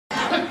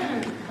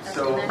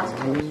So,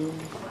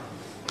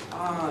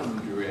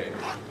 Andre.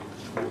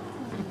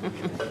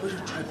 Where's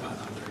your tripod,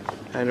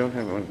 Andre? I don't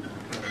have one.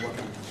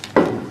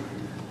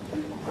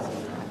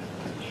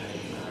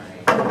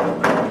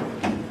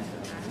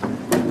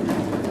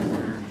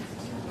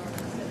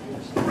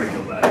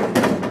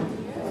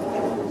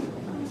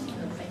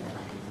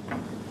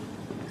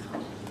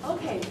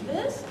 Okay,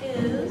 this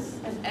is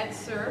an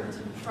excerpt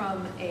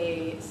from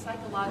a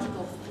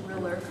psychological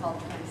thriller called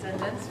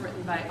Transcendence,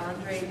 written by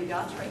Andre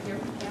Degas, right here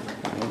from camera.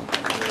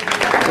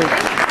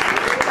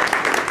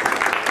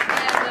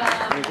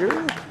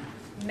 And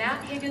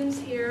Matt Higgins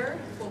here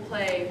will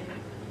play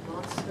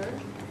Monster.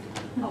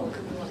 Oh,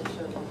 we want to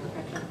show the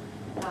perfection.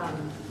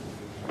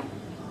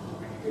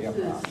 This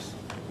is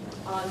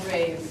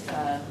Andre's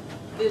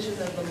vision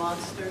of the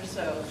monster,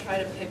 so try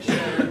to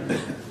picture.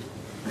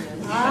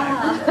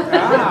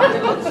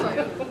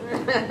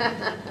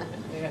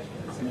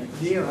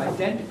 Near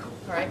identical.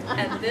 All right,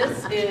 and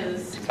this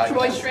is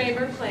Troy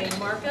Schramer playing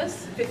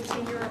Marcus,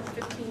 15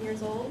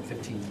 years old.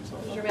 15 years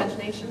old. Use your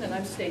imagination, and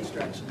I'm stage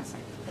directions.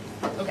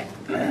 Okay.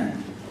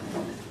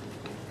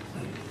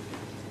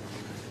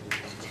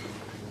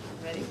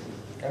 Ready?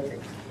 Okay.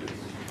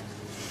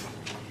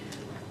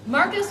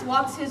 Marcus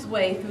walks his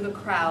way through the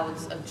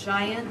crowds of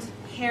giant,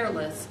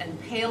 hairless, and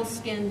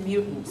pale-skinned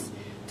mutants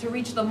to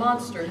reach the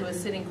monster who is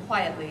sitting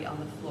quietly on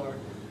the floor.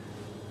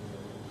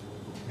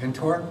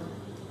 Mentor?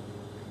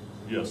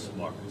 Yes,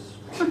 Marcus.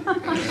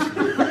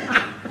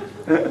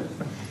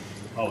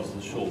 How's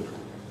the shoulder?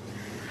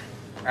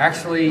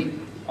 Actually,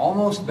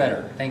 almost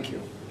better, thank you.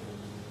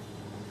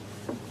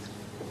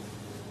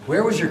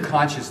 Where was your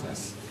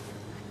consciousness?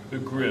 The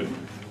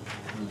Grim.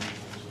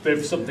 They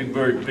have something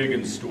very big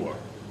in store,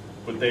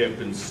 but they have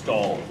been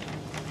stalled.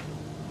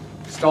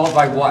 Stalled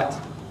by what?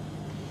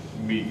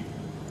 Me,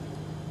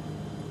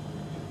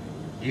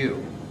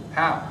 You.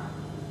 How?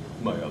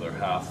 my other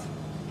half.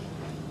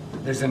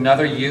 There's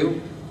another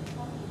you?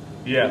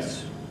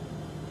 Yes,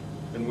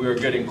 and we are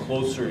getting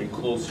closer and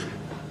closer.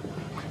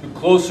 The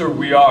closer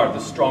we are, the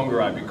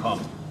stronger I become.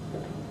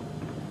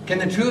 Can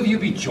the two of you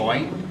be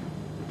joined?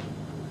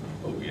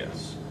 Oh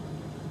yes,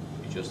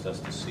 he just has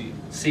to see.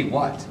 See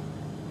what?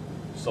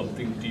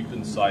 Something deep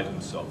inside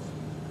himself.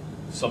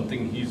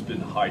 Something he's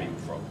been hiding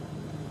from.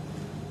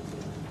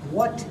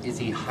 What is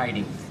he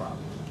hiding from?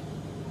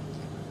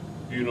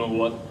 You know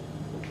what?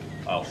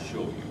 I'll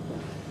show you.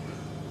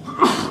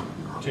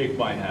 Take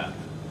my hand.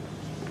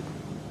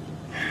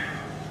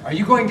 Are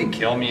you going to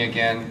kill me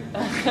again?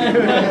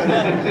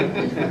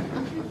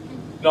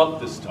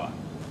 Not this time.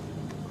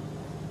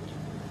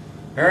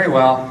 Very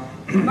well.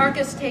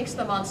 Marcus takes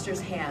the monster's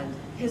hand.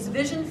 His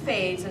vision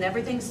fades and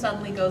everything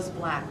suddenly goes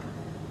black.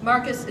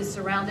 Marcus is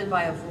surrounded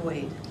by a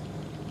void.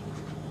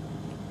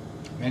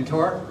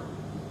 Mentor?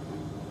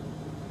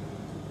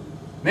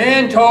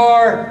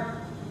 Mentor!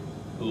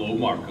 Hello,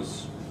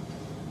 Marcus.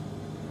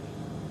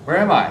 Where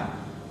am I?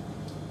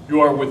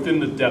 You are within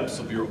the depths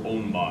of your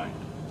own mind.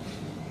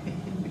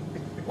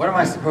 What am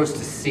I supposed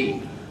to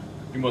see?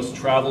 You must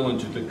travel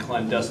into the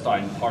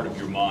clandestine part of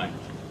your mind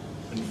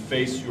and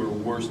face your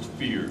worst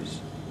fears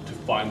to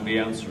find the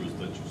answers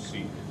that you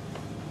seek.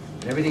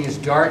 Everything is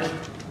dark,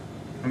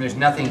 and there's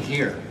nothing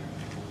here.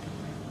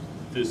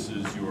 This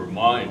is your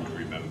mind,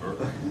 remember?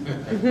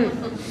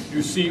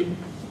 You see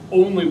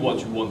only what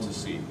you want to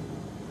see.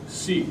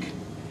 Seek,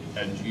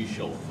 and ye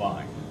shall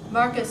find.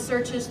 Marcus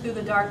searches through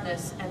the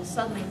darkness and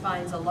suddenly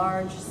finds a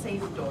large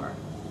safe door.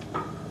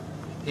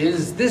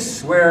 Is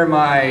this where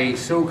my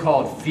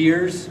so-called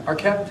fears are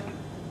kept?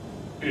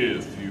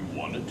 If you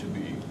want it to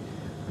be.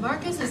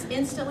 Marcus is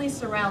instantly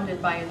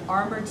surrounded by an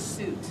armored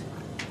suit.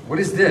 What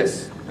is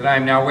this that I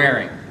am now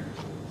wearing?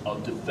 A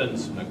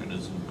defense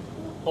mechanism.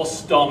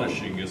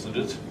 Astonishing, isn't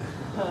it?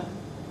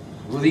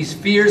 Will these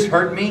fears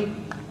hurt me?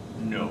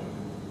 No.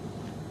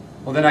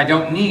 Well, then I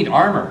don't need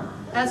armor.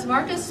 As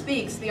Marcus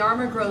speaks, the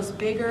armor grows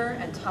bigger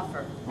and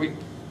tougher. Wait,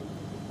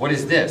 what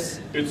is this?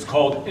 It's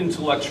called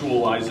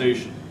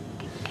intellectualization.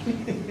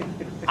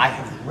 I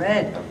have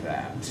read of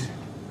that.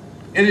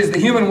 It is the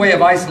human way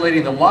of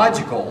isolating the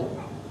logical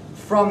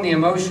from the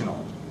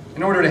emotional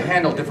in order to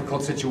handle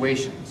difficult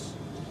situations.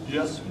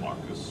 Yes,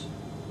 Marcus.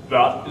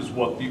 That is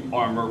what the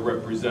armor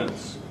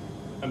represents.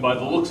 And by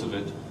the looks of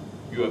it,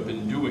 you have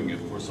been doing it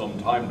for some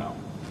time now.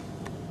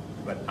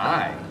 But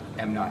I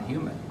am not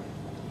human.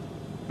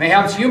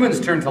 Mayhaps humans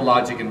turn to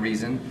logic and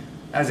reason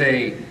as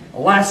a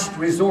last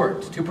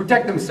resort to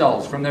protect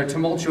themselves from their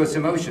tumultuous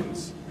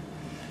emotions.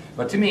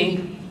 But to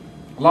me,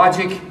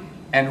 logic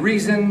and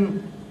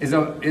reason is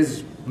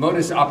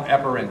modus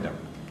operandum.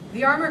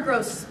 The armor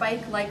grows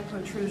spike-like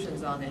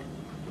protrusions on it.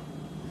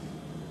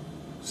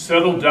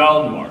 Settle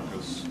down,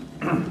 Marcus,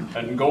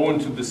 and go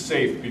into the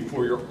safe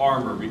before your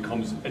armor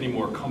becomes any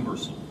more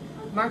cumbersome.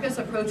 Marcus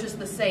approaches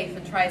the safe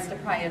and tries to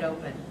pry it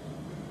open.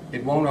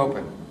 It won't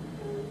open.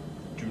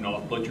 Do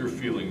not let your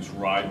feelings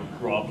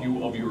rob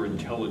you of your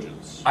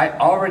intelligence. I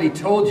already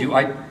told you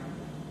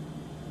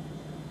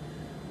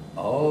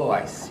Oh,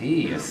 I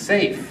see. A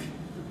safe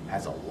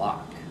has a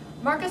lock.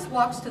 Marcus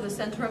walks to the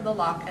center of the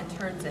lock and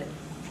turns it.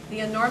 The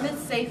enormous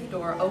safe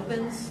door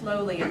opens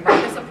slowly and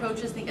Marcus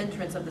approaches the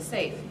entrance of the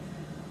safe.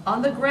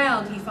 On the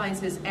ground, he finds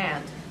his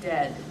aunt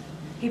dead.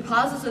 He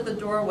pauses at the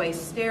doorway,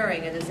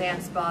 staring at his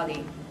aunt's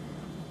body.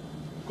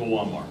 Go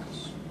on,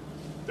 Marcus.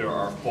 There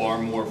are far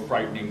more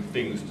frightening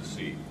things to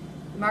see.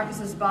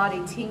 Marcus's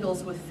body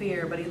tingles with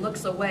fear, but he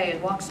looks away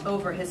and walks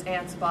over his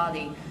aunt's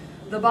body.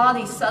 The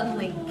body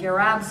suddenly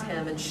grabs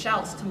him and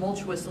shouts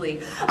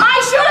tumultuously,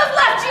 "I should have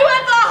left you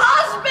at the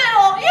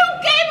hospital! You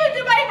came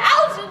into my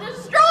house and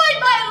destroyed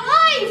my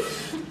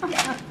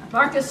life!"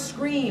 Marcus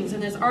screams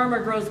and his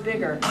armor grows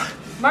bigger.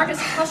 Marcus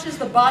crushes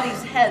the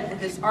body's head with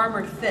his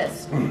armored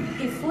fist.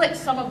 He flicks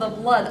some of the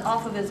blood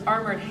off of his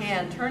armored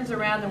hand, turns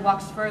around and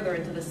walks further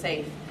into the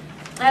safe.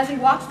 As he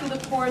walks through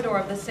the corridor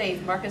of the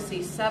safe, Marcus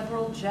sees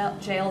several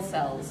jail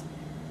cells.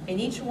 In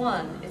each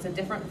one is a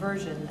different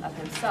version of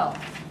himself.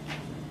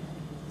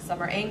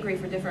 Some are angry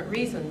for different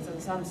reasons,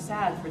 and some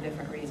sad for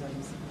different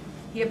reasons.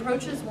 He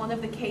approaches one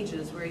of the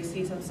cages where he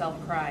sees himself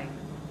crying.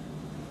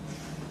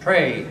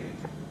 Pray,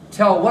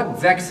 tell what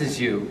vexes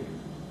you.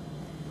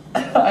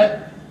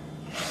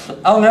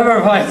 I'll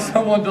never find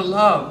someone to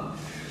love.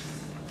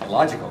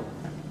 Illogical.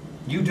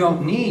 You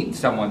don't need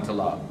someone to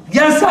love.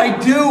 Yes, I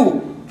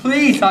do.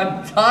 Please,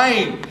 I'm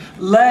dying.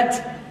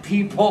 Let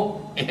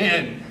people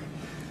in.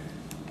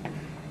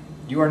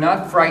 You are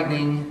not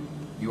frightening.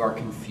 You are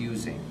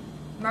confusing.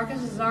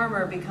 Marcus's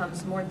armor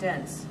becomes more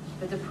dense.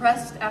 The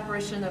depressed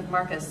apparition of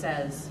Marcus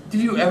says, Do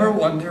you ever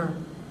wonder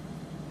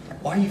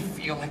why you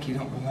feel like you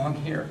don't belong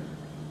here?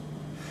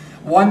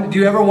 Do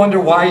you ever wonder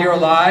why you're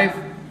alive?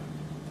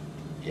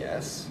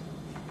 Yes.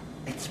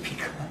 It's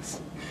because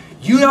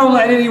you don't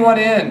let anyone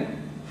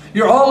in.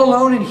 You're all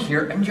alone in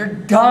here and you're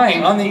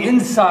dying on the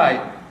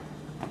inside.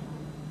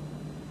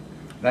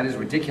 That is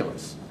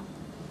ridiculous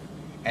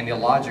and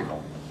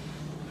illogical.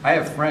 I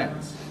have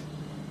friends.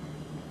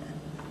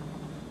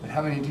 But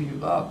how many do you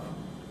love?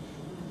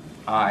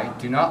 I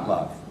do not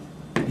love.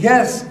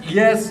 Yes,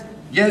 yes,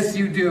 yes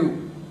you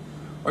do.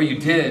 Or you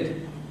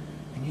did.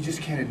 And you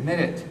just can't admit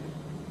it.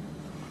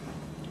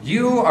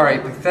 You are a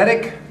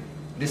pathetic,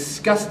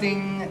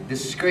 disgusting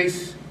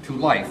disgrace to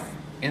life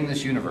in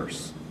this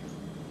universe.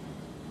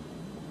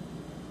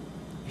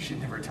 You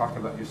should never talk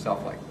about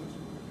yourself like this.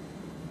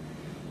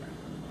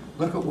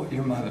 Look at what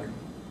your mother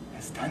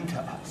has done to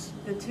us.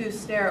 The two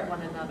stare at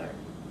one another.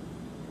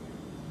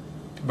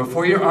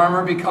 Before your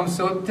armor becomes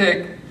so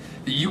thick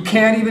that you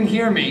can't even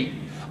hear me,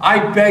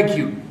 I beg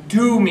you,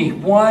 do me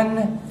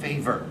one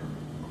favor.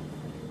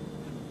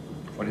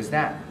 What is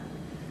that?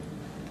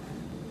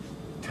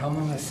 Tell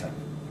Melissa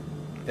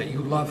that you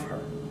love her.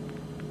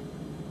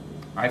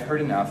 I've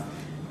heard enough.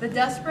 The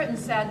desperate and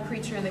sad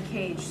creature in the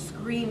cage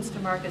screams to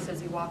Marcus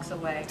as he walks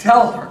away.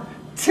 Tell her!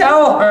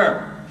 Tell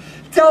her!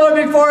 Tell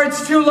her before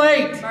it's too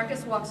late!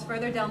 Marcus walks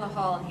further down the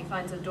hall and he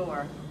finds a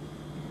door.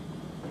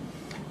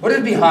 What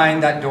is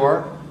behind that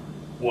door?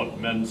 What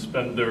men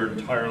spend their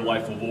entire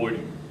life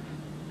avoiding.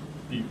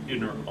 The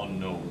inner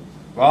unknown.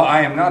 Well,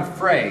 I am not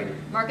afraid.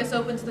 Marcus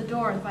opens the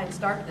door and finds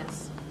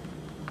darkness.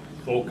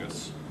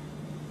 Focus,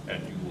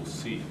 and you will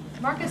see.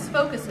 Marcus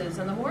focuses,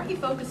 and the more he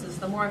focuses,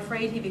 the more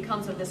afraid he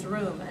becomes of this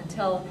room,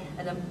 until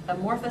an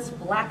amorphous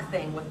black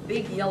thing with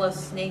big yellow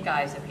snake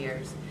eyes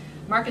appears.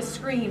 Marcus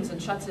screams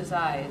and shuts his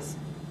eyes.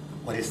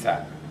 What is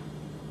that?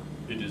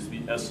 It is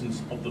the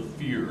essence of the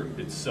fear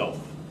itself,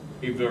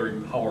 a very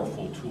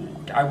powerful tool.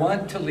 I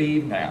want to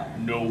leave now.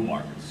 No,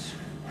 Marcus.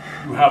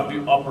 You have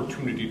the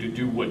opportunity to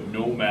do what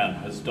no man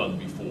has done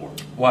before.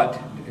 What?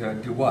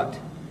 Do what?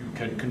 You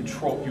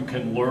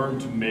can learn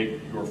to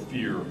make your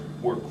fear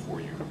work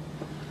for you.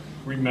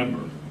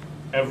 Remember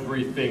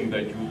everything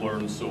that you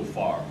learned so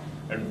far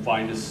and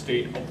find a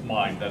state of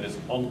mind that is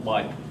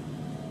unlike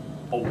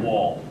a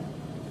wall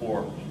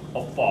or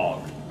a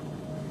fog.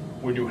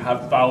 When you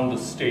have found a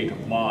state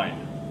of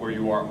mind where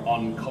you are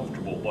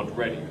uncomfortable but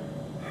ready,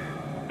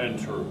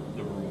 enter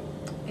the room.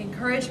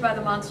 Encouraged by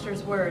the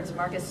monster's words,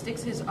 Marcus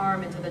sticks his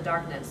arm into the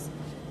darkness.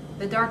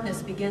 The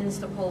darkness begins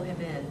to pull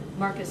him in.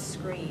 Marcus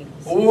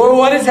screams.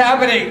 What is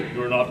happening?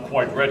 You're not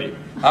quite ready.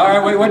 All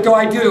right, wait, what do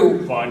I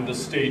do? Find the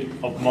state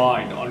of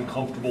mind,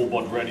 uncomfortable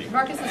but ready.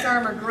 Marcus's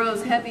armor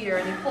grows heavier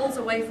and he pulls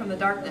away from the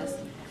darkness.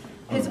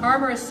 His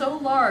armor is so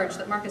large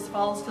that Marcus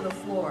falls to the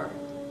floor.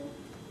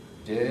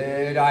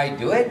 Did I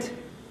do it?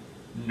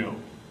 No.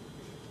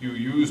 You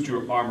used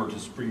your armor to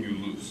spring you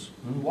loose.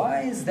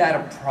 Why is that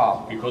a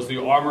problem? Because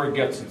the armor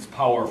gets its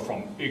power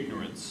from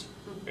ignorance,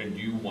 and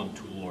you want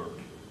to learn.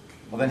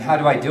 Well, then how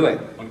do I do it?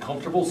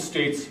 Uncomfortable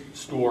states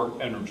store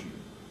energy.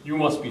 You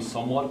must be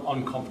somewhat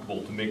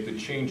uncomfortable to make the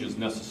changes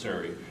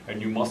necessary, and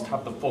you must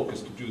have the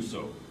focus to do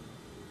so.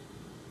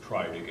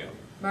 Try it again.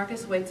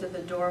 Marcus waits at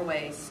the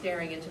doorway,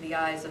 staring into the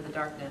eyes of the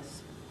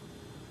darkness.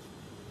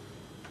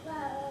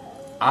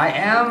 I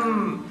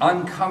am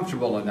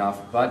uncomfortable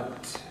enough,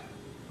 but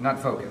not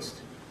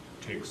focused.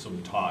 Take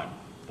some time,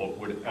 but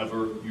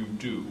whatever you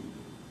do,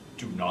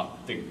 do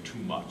not think too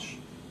much.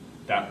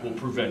 That will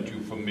prevent you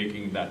from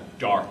making that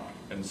dark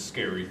and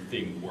scary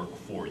thing work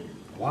for you.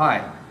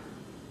 Why?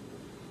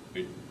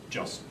 It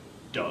just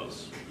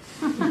does.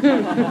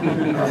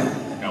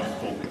 Now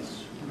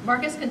focus.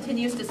 Marcus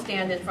continues to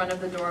stand in front of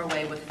the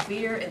doorway with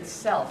fear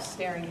itself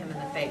staring him in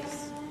the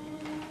face.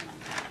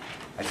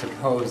 I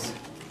suppose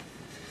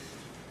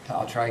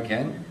I'll try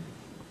again.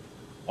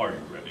 Are you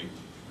ready?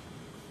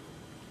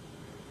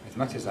 As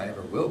much as I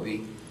ever will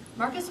be.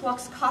 Marcus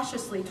walks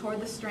cautiously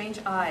toward the strange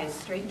eyes,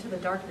 straight into the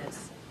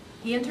darkness.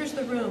 He enters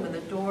the room and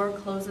the door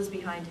closes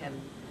behind him.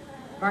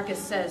 Marcus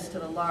says to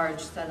the large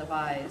set of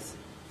eyes,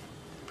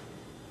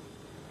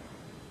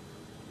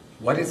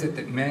 What is it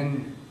that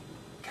men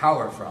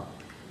cower from?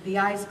 The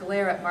eyes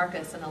glare at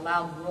Marcus and a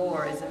loud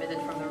roar is emitted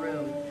from the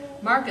room.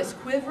 Marcus,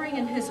 quivering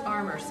in his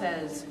armor,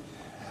 says,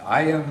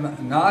 I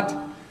am not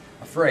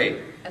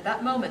afraid. At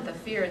that moment, the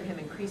fear in him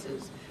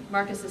increases.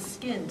 Marcus's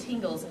skin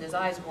tingles and his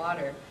eyes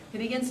water. He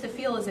begins to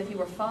feel as if he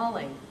were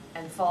falling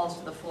and falls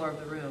to the floor of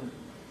the room.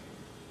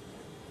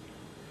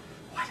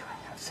 Why do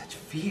I have such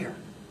fear?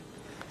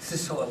 This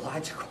is so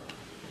illogical.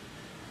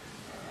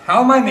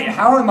 How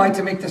am I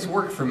to make this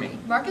work for me?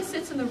 Marcus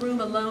sits in the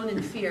room alone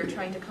in fear,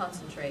 trying to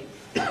concentrate.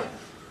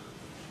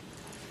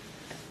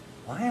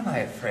 Why am I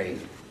afraid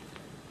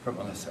for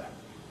Melissa?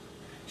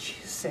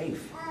 She's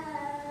safe.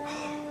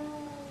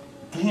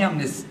 Damn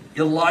this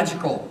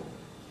illogical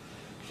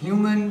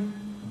human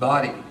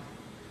body.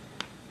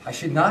 I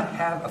should not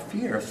have a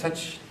fear of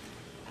such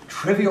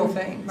trivial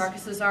things.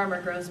 Marcus's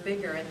armor grows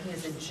bigger and he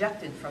is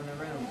ejected from the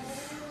room.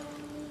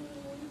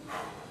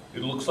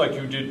 It looks like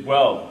you did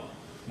well,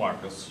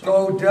 Marcus,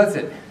 Oh, does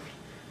it?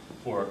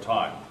 for a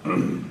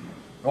time.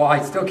 Well,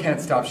 I still can't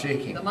stop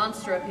shaking. The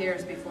monster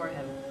appears before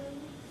him.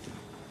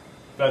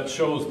 That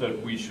shows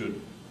that we should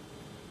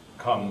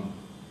come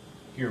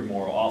here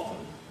more often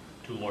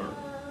to learn.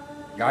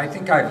 I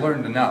think I've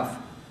learned enough.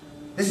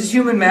 This is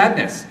human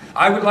madness.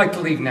 I would like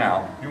to leave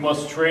now. You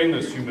must train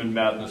this human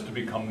madness to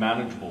become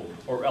manageable,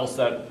 or else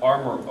that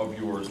armor of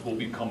yours will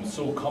become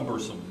so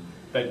cumbersome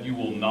that you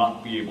will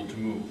not be able to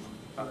move.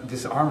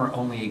 This armor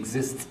only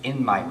exists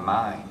in my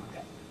mind.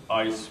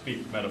 I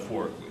speak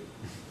metaphorically.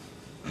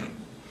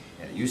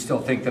 You still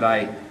think that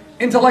I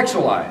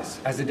intellectualize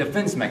as a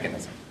defense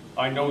mechanism.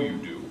 I know you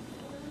do,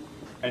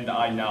 and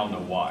I now know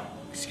why.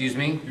 Excuse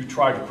me? You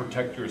try to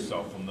protect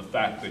yourself from the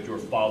fact that your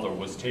father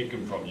was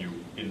taken from you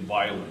in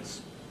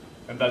violence,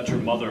 and that your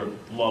mother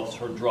loves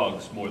her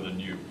drugs more than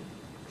you.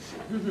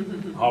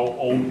 How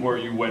old were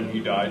you when he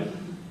died?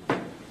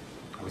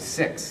 I was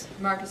 6.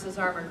 Marcus's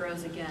armor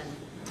grows again.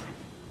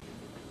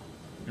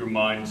 Your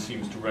mind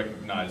seems to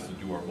recognize that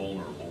you are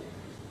vulnerable.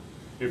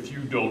 If you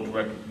don't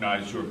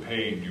recognize your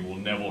pain, you will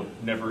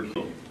never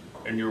heal,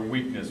 and your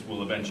weakness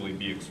will eventually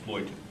be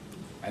exploited.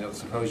 I don't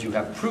suppose you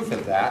have proof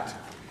of that.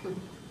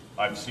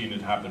 I've seen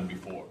it happen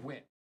before.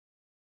 When?